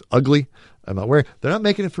 that is ugly. I'm not wearing. They're not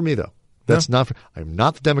making it for me though. That's not. I'm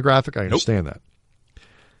not the demographic. I understand that.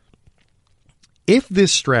 If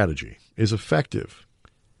this strategy is effective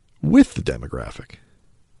with the demographic,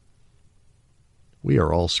 we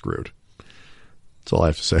are all screwed. That's all I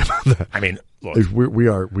have to say about that. I mean, look, we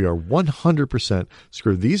are 100%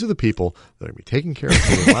 screwed. These are the people that are going to be taken care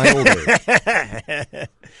of in my old age.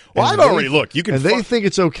 Well, I've already looked. You can, and they think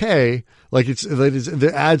it's okay. Like it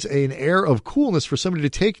adds an air of coolness for somebody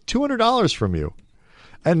to take $200 from you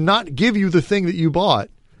and not give you the thing that you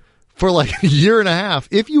bought for like a year and a half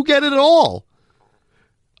if you get it at all.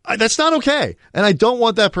 That's not okay, and I don't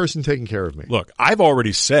want that person taking care of me. Look, I've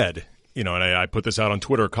already said. And I put this out on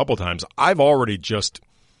Twitter a couple times. I've already just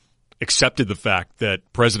accepted the fact that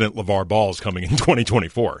President LeVar Ball is coming in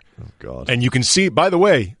 2024. Oh, God. And you can see, by the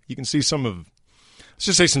way, let's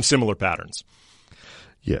just say some similar patterns.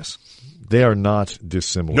 Yes. They are not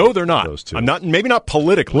dissimilar. No, they're not. Those two. Maybe not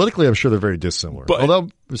politically. Politically, I'm sure they're very dissimilar. But, although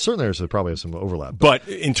certainly there's probably some overlap. But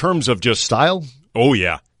in terms of just style? Oh,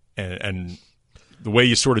 yeah. And the way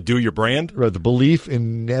you sort of do your brand? Right. The belief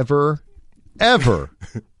in never, ever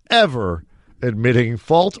admitting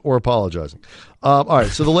fault or apologizing. All right,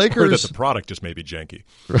 so the Lakers... or that the product just may be janky.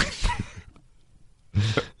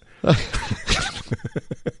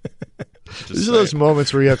 These are those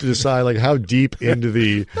moments where you have to decide like how deep into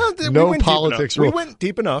the politics... We went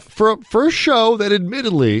deep enough. For a show that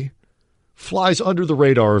admittedly flies under the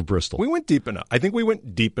radar of Bristol. We went deep enough. I think we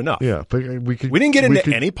went deep enough. Yeah, but we didn't get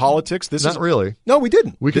into any politics. Really. No, we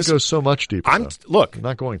didn't. We could go so much deeper. Look, I'm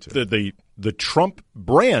not going to. The Trump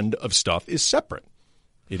brand of stuff is separate.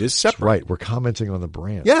 It is separate. That's right. We're commenting on the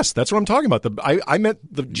brand. Yes, that's what I'm talking about. I meant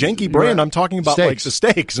the janky brand. I'm talking about like the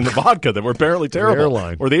steaks and the vodka that were apparently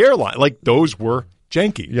terrible. The airline. Like those were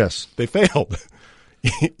janky. Yes. They failed.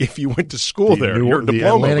 If you went to school your the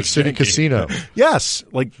diploma Atlantic was City janky. Casino. Yes,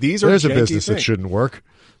 like these are. There's janky a business things. that shouldn't work.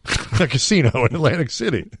 A casino in Atlantic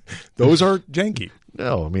City. Those are janky.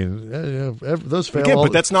 No, I mean those fail. Again,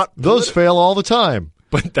 but that's not. Those fail all the time.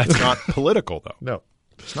 But that's not political, though. No,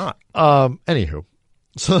 it's not. Anywho,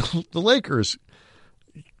 so the Lakers.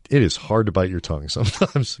 It is hard to bite your tongue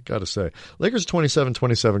sometimes, got to say. Lakers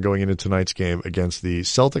 27-27 going into tonight's game against the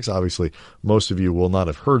Celtics. Obviously, most of you will not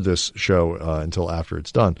have heard this show until after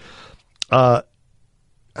it's done. The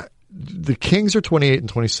Kings are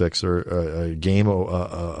 28-26, or a game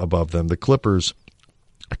above them. The Clippers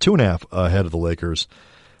are 2.5 ahead of the Lakers,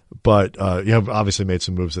 but you have obviously made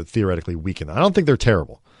some moves that theoretically weaken them. I don't think they're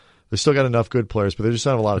terrible. They've still got enough good players, but they just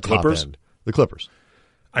don't have a lot of top end. The Clippers.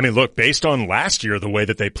 I mean, look, based on last year, the way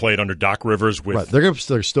that they played under Doc Rivers with... Right,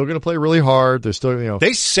 they're still going to play really hard. They're still,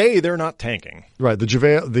 They say they're not tanking. Right, the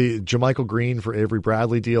JaMychal Green for Avery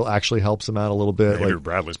Bradley deal actually helps them out a little bit. Avery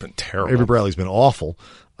Bradley's been terrible. Avery Bradley's been awful.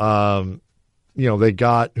 They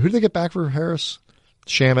got... Who did they get back for Harris?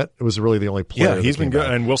 Shamit was really the only player. Yeah, he's been good.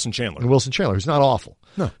 And Wilson Chandler. Who's not awful.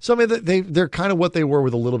 No. So, I mean, they're kind of what they were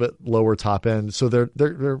with a little bit lower top end. So they're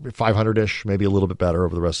 500-ish, maybe a little bit better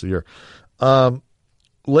over the rest of the year.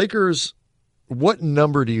 Lakers... what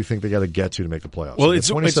number do you think they got to get to make the playoffs? Well, it's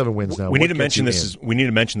 27 wins now. We need to mention this. We need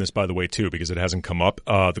to mention this, by the way, too, because it hasn't come up.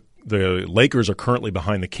 The Lakers are currently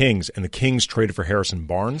behind the Kings, and the Kings traded for Harrison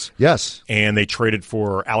Barnes. Yes, and they traded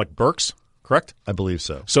for Alec Burks. Correct? I believe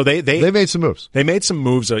so. So they made some moves. They made some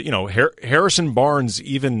moves. Harrison Barnes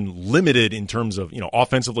even limited in terms of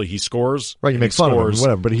offensively he scores. Right, you make fun of him,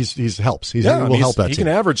 whatever, but he helps. He will help that team. He can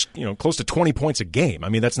average close to 20 points a game. I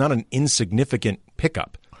mean, that's not an insignificant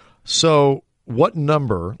pickup. So what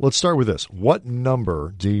number? Let's start with this. What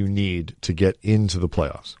number do you need to get into the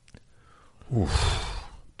playoffs? Oof.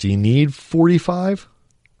 Do you need 45?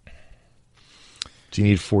 Do you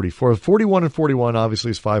need 44? 41 and 41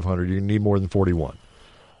 obviously is 500. You need more than 41,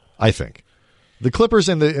 I think. The Clippers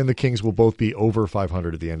and the Kings will both be over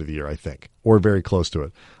 500 at the end of the year, I think, or very close to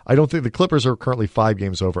it. I don't think the Clippers are currently 5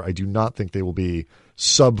 games over. I do not think they will be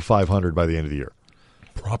sub 500 by the end of the year.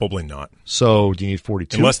 Probably not. So do you need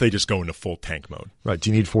 42? Unless they just go into full tank mode. Right. Do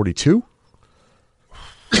you need 42?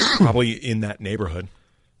 Probably in that neighborhood.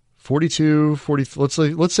 42, 40,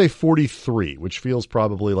 let's say 43, which feels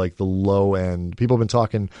probably like the low end. People have been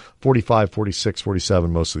talking 45, 46,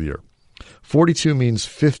 47 most of the year. 42 means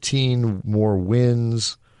 15 more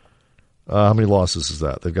wins. How many losses is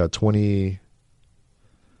that? They've got 20,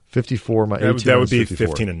 54. That would be 54.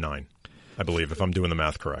 15 and 9, I believe, if I'm doing the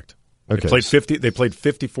math correct. Okay. They played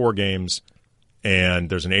 54 games,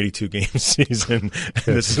 and there's an 82-game season.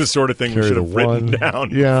 And this is the sort of thing we should have written down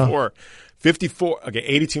before. 54. Okay,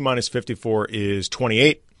 82 minus 54 is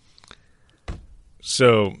 28.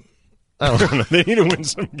 So they need to win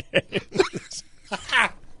some games.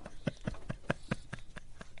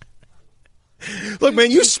 Look, man,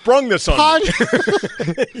 you sprung this on me.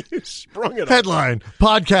 You sprung it on Headline,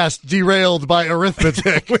 podcast derailed by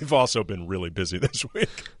arithmetic. We've also been really busy this week.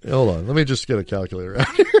 Hold on. Let me just get a calculator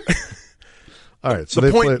out here. All right. So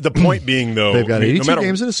the point being, though, they've got 82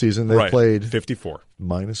 games in a season. They've played 54.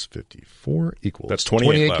 Minus 54 equals that's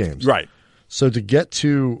 28 games. Right. So to get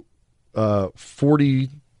to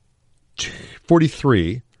 43,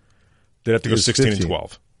 they'd have to go 16 15. and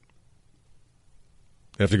 12.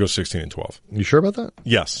 They have to go 16 and 12. You sure about that?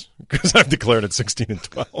 Yes, because I've declared it 16 and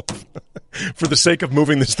 12 for the sake of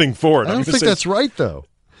moving this thing forward. I don't think that's right, though.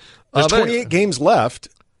 There's 28 games left.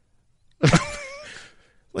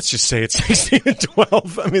 Let's just say it's 16 and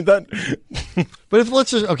 12. I mean that. But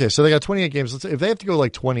so they got 28 games. If they have to go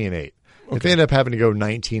like 20 and 8, okay. If they end up having to go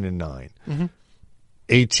 19 and 9,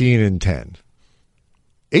 18 and 10,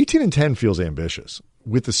 18 and 10 feels ambitious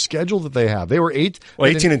with the schedule that they have. They were 8. Well,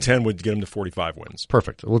 18 and 10 would get them to 45 wins.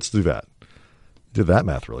 Perfect. Let's do that. Did that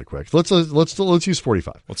math really quick. Let's use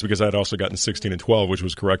 45. Well, it's because I had also gotten 16 and 12, which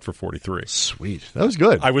was correct for 43. Sweet. That was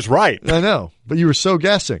good. I was right. I know, but you were so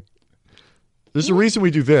guessing. There's a reason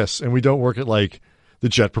we do this, and we don't work at like the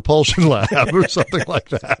Jet Propulsion Lab or something like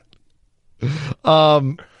that.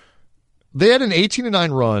 They had an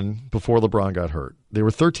 18-9 run before LeBron got hurt. They were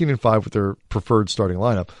 13-5 with their preferred starting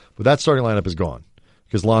lineup, but that starting lineup is gone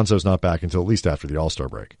because Lonzo's not back until at least after the All-Star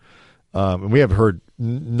break. And we have heard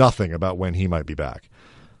nothing about when he might be back.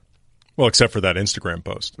 Well, except for that Instagram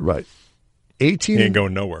post. Right. 18. He ain't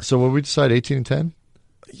going nowhere. So what we decide, 18 and 10?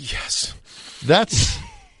 Yes. Is that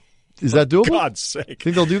doable? For God's sake.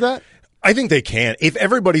 Think they'll do that? I think they can. If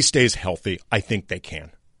everybody stays healthy, I think they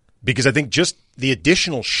can. Because I think just the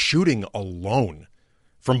additional shooting alone,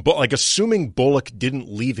 from assuming Bullock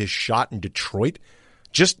didn't leave his shot in Detroit,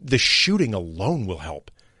 just the shooting alone will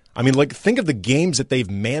help. I mean, think of the games that they've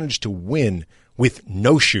managed to win with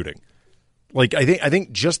no shooting. I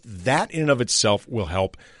think just that in and of itself will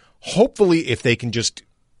help. Hopefully, if they can just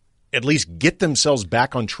at least get themselves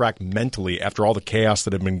back on track mentally after all the chaos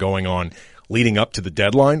that had been going on leading up to the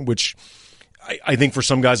deadline, which I think for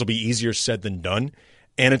some guys will be easier said than done.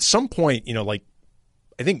 And at some point,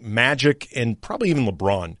 I think Magic and probably even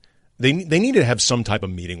LeBron, they need to have some type of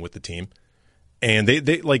meeting with the team. And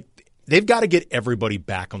they've got to get everybody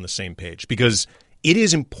back on the same page because it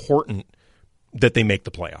is important that they make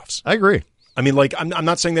the playoffs. I agree. I mean, I'm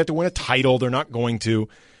not saying they have to win a title. They're not going to.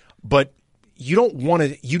 But you don't want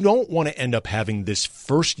to end up having this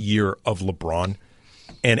first year of LeBron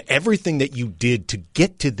and everything that you did to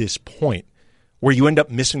get to this point where you end up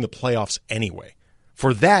missing the playoffs anyway.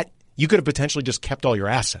 For that, you could have potentially just kept all your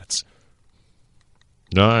assets.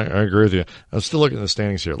 No, I agree with you. I'm still looking at the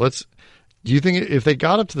standings here. Do you think if they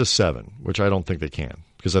got up to the 7, which I don't think they can,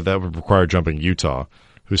 because that would require jumping Utah,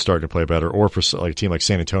 who's starting to play better, or for a team like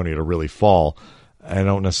San Antonio to really fall, I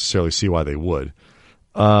don't necessarily see why they would.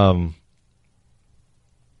 How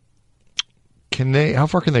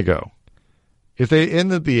far can they go? If they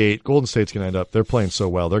end up the 8, Golden State's going to end up. They're playing so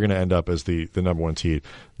well. They're going to end up as the number 1 seed.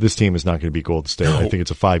 This team is not going to beat Golden State. No. I think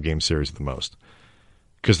it's a 5-game series at the most.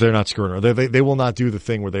 Because they're not screwing around. They will not do the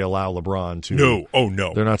thing where they allow LeBron to. No, oh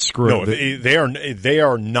no, they're not screwing. No, they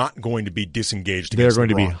are not going to be disengaged. They are going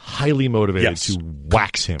LeBron. To be highly motivated to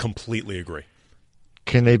wax him. Completely agree.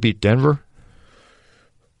 Can they beat Denver?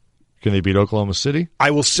 Can they beat Oklahoma City?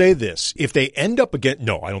 I will say this: if they end up against,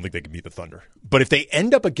 no, I don't think they can beat the Thunder. But if they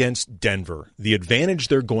end up against Denver, the advantage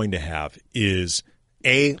they're going to have is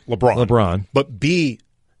A, LeBron, but B,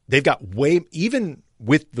 they've got even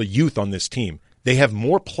with the youth on this team. They have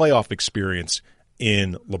more playoff experience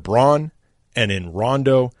in LeBron and in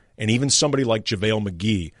Rondo and even somebody like JaVale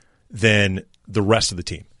McGee than the rest of the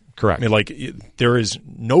team. Correct. I mean, there's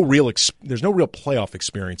no real playoff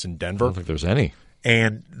experience in Denver. I don't think there's any.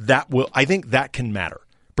 And I think that can matter,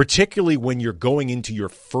 particularly when you're going into your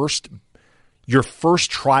first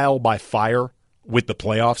trial by fire with the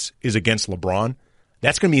playoffs is against LeBron.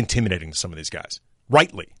 That's going to be intimidating to some of these guys.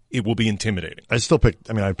 Rightly, it will be intimidating. I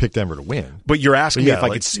picked Denver to win. But you're asking me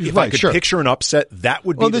if I could picture an upset, that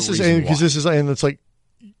would be the reason why. And it's like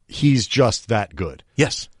he's just that good.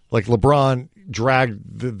 Yes. Like LeBron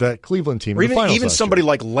dragged that Cleveland team to the finals. Even somebody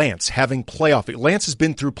like Lance having playoff. Lance has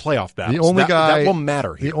been through playoff battles. That will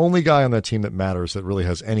matter here. The only guy on that team that matters that really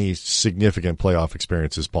has any significant playoff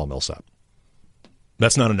experience is Paul Millsap.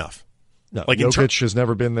 That's not enough. No, Jokic has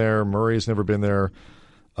never been there. Murray has never been there.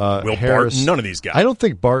 Will Harris, Barton, none of these guys. I don't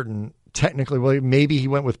think Barton technically. Well, maybe he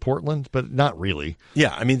went with Portland, but not really.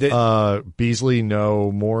 Yeah, I mean, Beasley,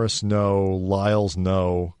 no. Morris, no. Lyles,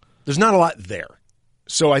 no. There's not a lot there,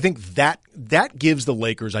 so I think that gives the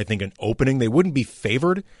Lakers, I think, an opening. They wouldn't be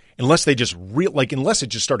favored unless they just unless it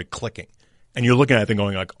just started clicking, and you're looking at it and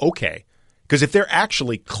going like, okay, because if they're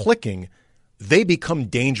actually clicking. They become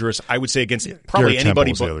dangerous, I would say, against probably Garrett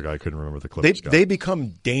anybody. Was the other guy I couldn't remember the Clippers. They become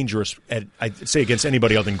dangerous, I'd say, against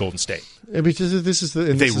anybody other than Golden State. Because this is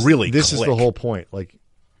the whole point. Like,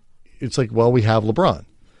 it's like, well, we have LeBron.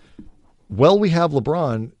 Well, we have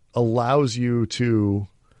LeBron allows you to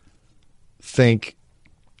think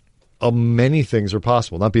many things are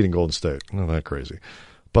possible. Not beating Golden State, not that crazy,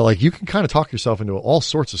 but like you can kind of talk yourself into all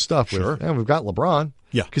sorts of stuff. Sure, we've got LeBron.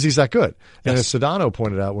 Yeah, because he's that good. And yes. as Sedano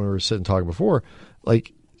pointed out when we were sitting talking before,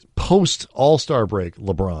 like post All-Star break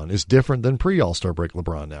LeBron is different than pre All-Star break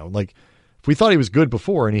LeBron now. Like if we thought he was good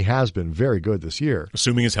before, and he has been very good this year,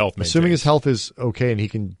 assuming his health is okay and he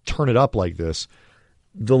can turn it up like this,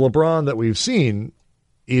 the LeBron that we've seen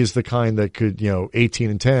is the kind that could 18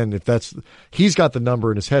 and 10. If he's got the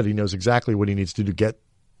number in his head, he knows exactly what he needs to do to get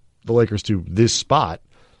the Lakers to this spot.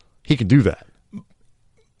 He can do that.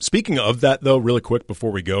 Speaking of that, though, really quick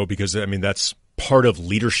before we go, because, I mean, that's part of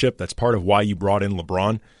leadership. That's part of why you brought in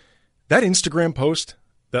LeBron. That Instagram post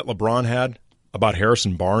that LeBron had about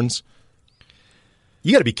Harrison Barnes,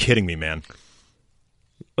 you got to be kidding me, man.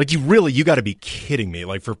 Like, you got to be kidding me.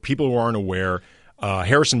 Like, for people who aren't aware,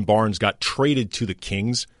 Harrison Barnes got traded to the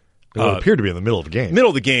Kings. It appeared to be in the middle of the game. Middle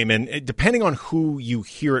of the game, and depending on who you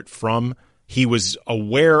hear it from, he was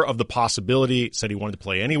aware of the possibility, said he wanted to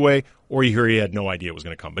play anyway, or you hear he had no idea it was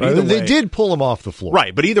going to come. But either way, they did pull him off the floor.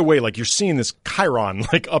 Right, but either way, like you're seeing this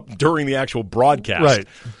chyron like up during the actual broadcast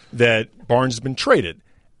that Barnes has been traded.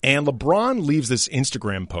 And LeBron leaves this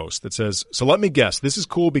Instagram post that says, so let me guess, this is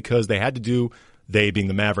cool because they had to do, they being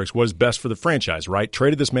the Mavericks, what is best for the franchise, right?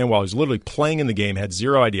 Traded this man while he was literally playing in the game, had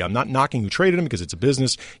zero idea. I'm not knocking who traded him because it's a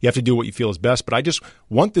business. You have to do what you feel is best. But I just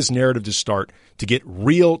want this narrative to start to get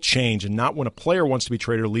real change and not when a player wants to be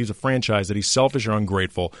traded or leaves a franchise that he's selfish or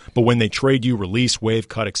ungrateful. But when they trade you, release, waive,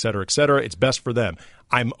 cut, et cetera, it's best for them.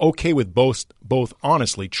 I'm okay with both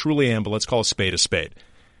honestly, truly am, but let's call a spade a spade.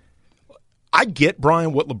 I get,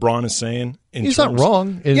 Brian, what LeBron is saying. He's not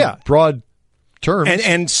wrong in broad terms.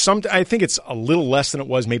 And I think it's a little less than it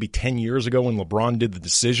was maybe 10 years ago when LeBron did the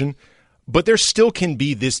decision. But there still can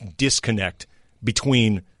be this disconnect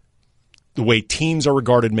between the way teams are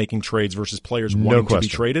regarded making trades versus players wanting to be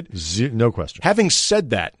traded. No question. Having said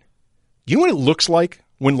that, you know what it looks like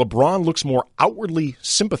when LeBron looks more outwardly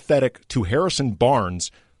sympathetic to Harrison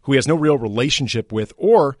Barnes, who he has no real relationship with,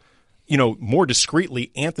 or more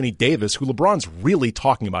discreetly, Anthony Davis, who LeBron's really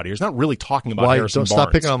talking about here. He's not really talking about Harrison Barnes.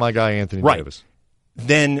 Stop picking on my guy, Anthony Davis.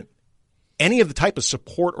 Then any of the type of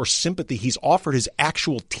support or sympathy he's offered his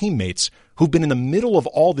actual teammates who've been in the middle of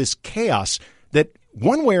all this chaos that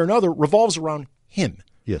one way or another revolves around him.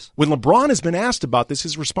 Yes. When LeBron has been asked about this,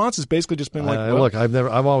 his responance has basically just been like, look,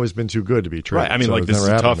 I've always been too good to be traded. Right. I mean, like, this is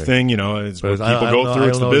a tough thing, it's what people go through.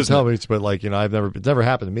 It's the business. But it's never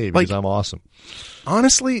happened to me because I'm awesome.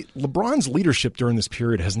 Honestly, LeBron's leadership during this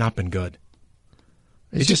period has not been good.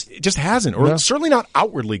 It just hasn't, or certainly not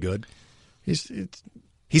outwardly good.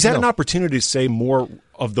 He's had an opportunity to say more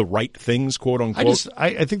of the right things, quote unquote.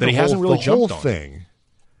 I think that he hasn't really jumped on. The whole thing.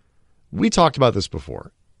 We talked about this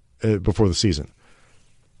before the season.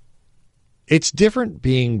 It's different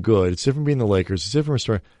being good. It's different being the Lakers. It's different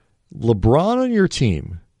restoring. LeBron on your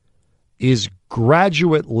team is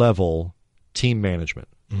graduate level team management,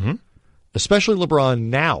 especially LeBron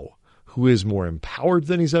now, who is more empowered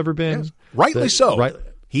than he's ever been. Yes. Rightly so. Right,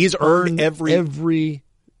 he has earned every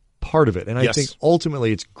part of it, and I think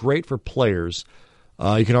ultimately it's great for players.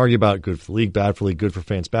 You can argue about good for the league, bad for the league, good for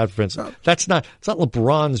fans, bad for fans. It's not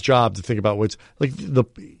LeBron's job to think about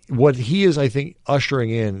what he is, I think, ushering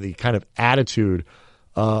in the kind of attitude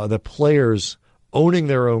that players owning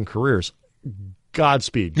their own careers.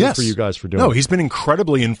 Godspeed. Good for you guys for doing it. No, he's been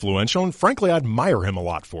incredibly influential, and frankly, I admire him a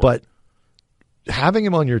lot for it. But having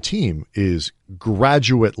him on your team is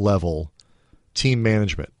graduate level team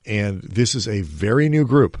management, and this is a very new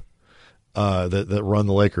group that run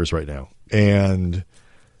the Lakers right now. And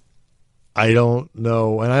I don't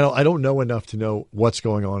know, and I don't know enough to know what's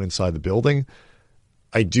going on inside the building.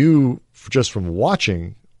 I do, just from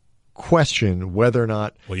watching, question whether or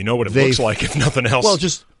not. Well, you know what it looks like, if nothing else. Well,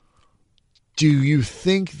 just do you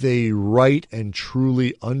think they right and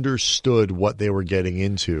truly understood what they were getting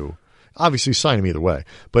into? Obviously, sign him either way,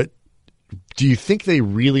 but do you think they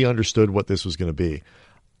really understood what this was going to be?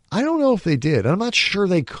 I don't know if they did. I'm not sure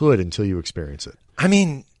they could until you experience it. I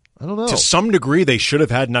mean, I don't know. To some degree, they should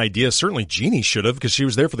have had an idea. Certainly, Jeannie should have, because she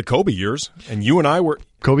was there for the Kobe years, and you and I were.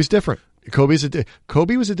 Kobe's different. Kobe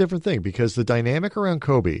was a different thing, because the dynamic around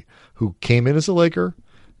Kobe, who came in as a Laker,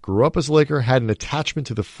 grew up as a Laker, had an attachment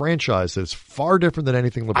to the franchise that's far different than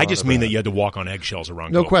anything LeBron. I just mean that you had to walk on eggshells around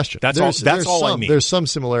Kobe. No question. That's all I mean. There's some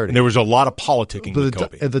similarity. And there was a lot of politicking with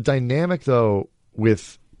Kobe. The dynamic, though,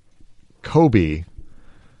 with Kobe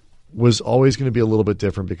was always going to be a little bit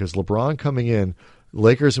different, because LeBron coming in,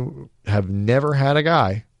 Lakers have never had a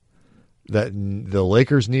guy that the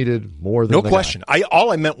Lakers needed more than no question.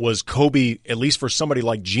 All I meant was Kobe, at least for somebody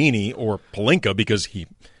like Jeannie or Pelinka, because he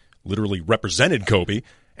literally represented Kobe,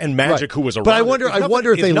 and Magic, who was around. But I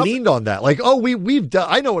wonder if they leaned on that. Like, we've done.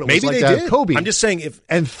 I know what it was like to have Kobe. I'm just saying,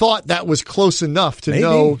 and thought that was close enough to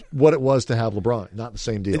know what it was to have LeBron. Not the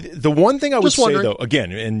same deal. The one thing I would say, though,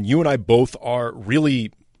 again, and you and I both are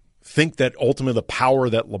really think that ultimately the power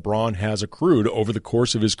that LeBron has accrued over the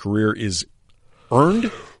course of his career is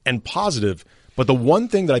earned and positive. But the one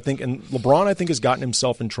thing that I think, and LeBron I think has gotten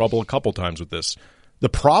himself in trouble a couple times with this, the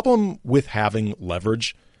problem with having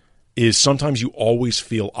leverage is sometimes you always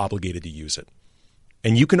feel obligated to use it.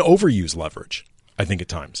 And you can overuse leverage, I think, at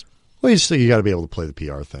times. Well, you got to be able to play the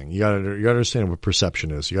PR thing. You got to understand what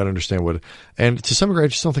perception is. You got to understand what, and to some degree, I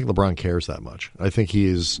just don't think LeBron cares that much. I think he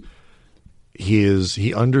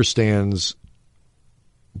understands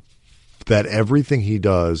that everything he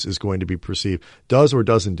does is going to be perceived, does or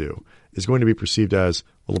doesn't do, is going to be perceived as,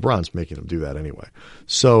 well, LeBron's making him do that anyway.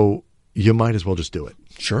 So you might as well just do it.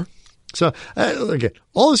 Sure. So again,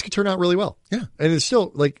 all this could turn out really well. Yeah. And it's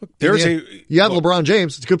still like, you have LeBron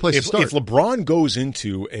James, it's a good place to start. If LeBron goes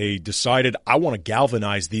into a decided, I want to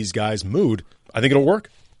galvanize these guys mood, I think it'll work.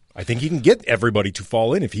 I think he can get everybody to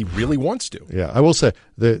fall in if he really wants to. Yeah, I will say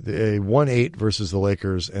the 1-8 versus the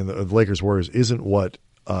Lakers and the Lakers Warriors isn't what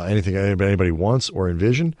anything anybody wants or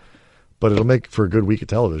envisioned, but it'll make for a good week of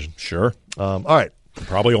television. Sure. All right.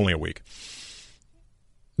 Probably only a week.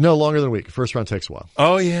 No, longer than a week. First round takes a while.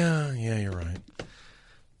 Oh, yeah. Yeah, you're right.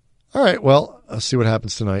 All right. Well, I'll see what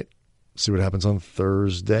happens tonight. See what happens on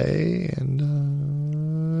Thursday.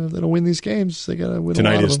 And if they don't win these games, they got to win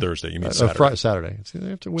tonight a lot is of them. Thursday. You mean Saturday. Saturday. See, they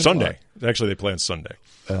have to win Sunday. Actually, they play on Sunday.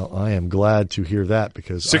 Well, I am glad to hear that,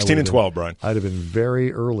 because 16 and 12, Brian. I'd have been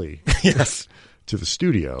very early yes. to the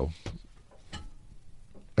studio.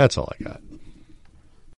 That's all I got.